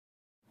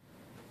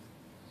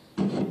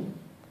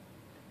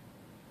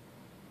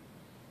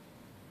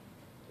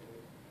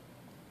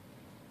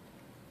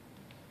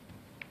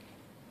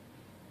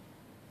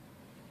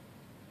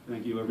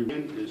Thank you,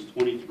 everyone. Is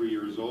 23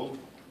 years old.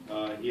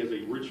 He has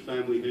a rich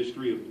family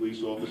history of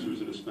police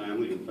officers in his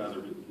family. In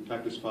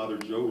fact, his father,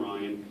 Joe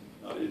Ryan,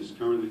 is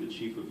currently the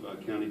chief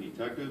of county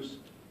detectives.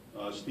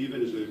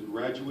 Stephen is a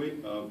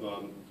graduate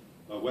of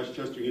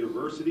Westchester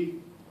University.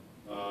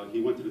 He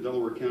went to the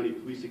Delaware County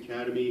Police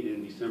Academy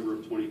in December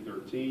of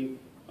 2013.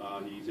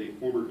 He's a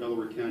former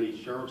Delaware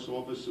County Sheriff's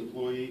Office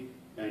employee,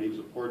 and he was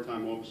a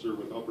part-time officer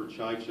with Upper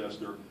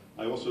Chichester.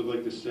 I also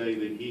like to say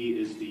that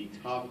he is the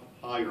top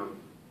hire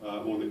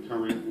on the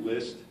current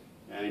list,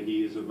 and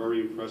he is a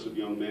very impressive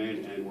young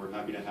man, and we're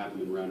happy to have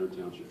him in Radnor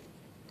Township.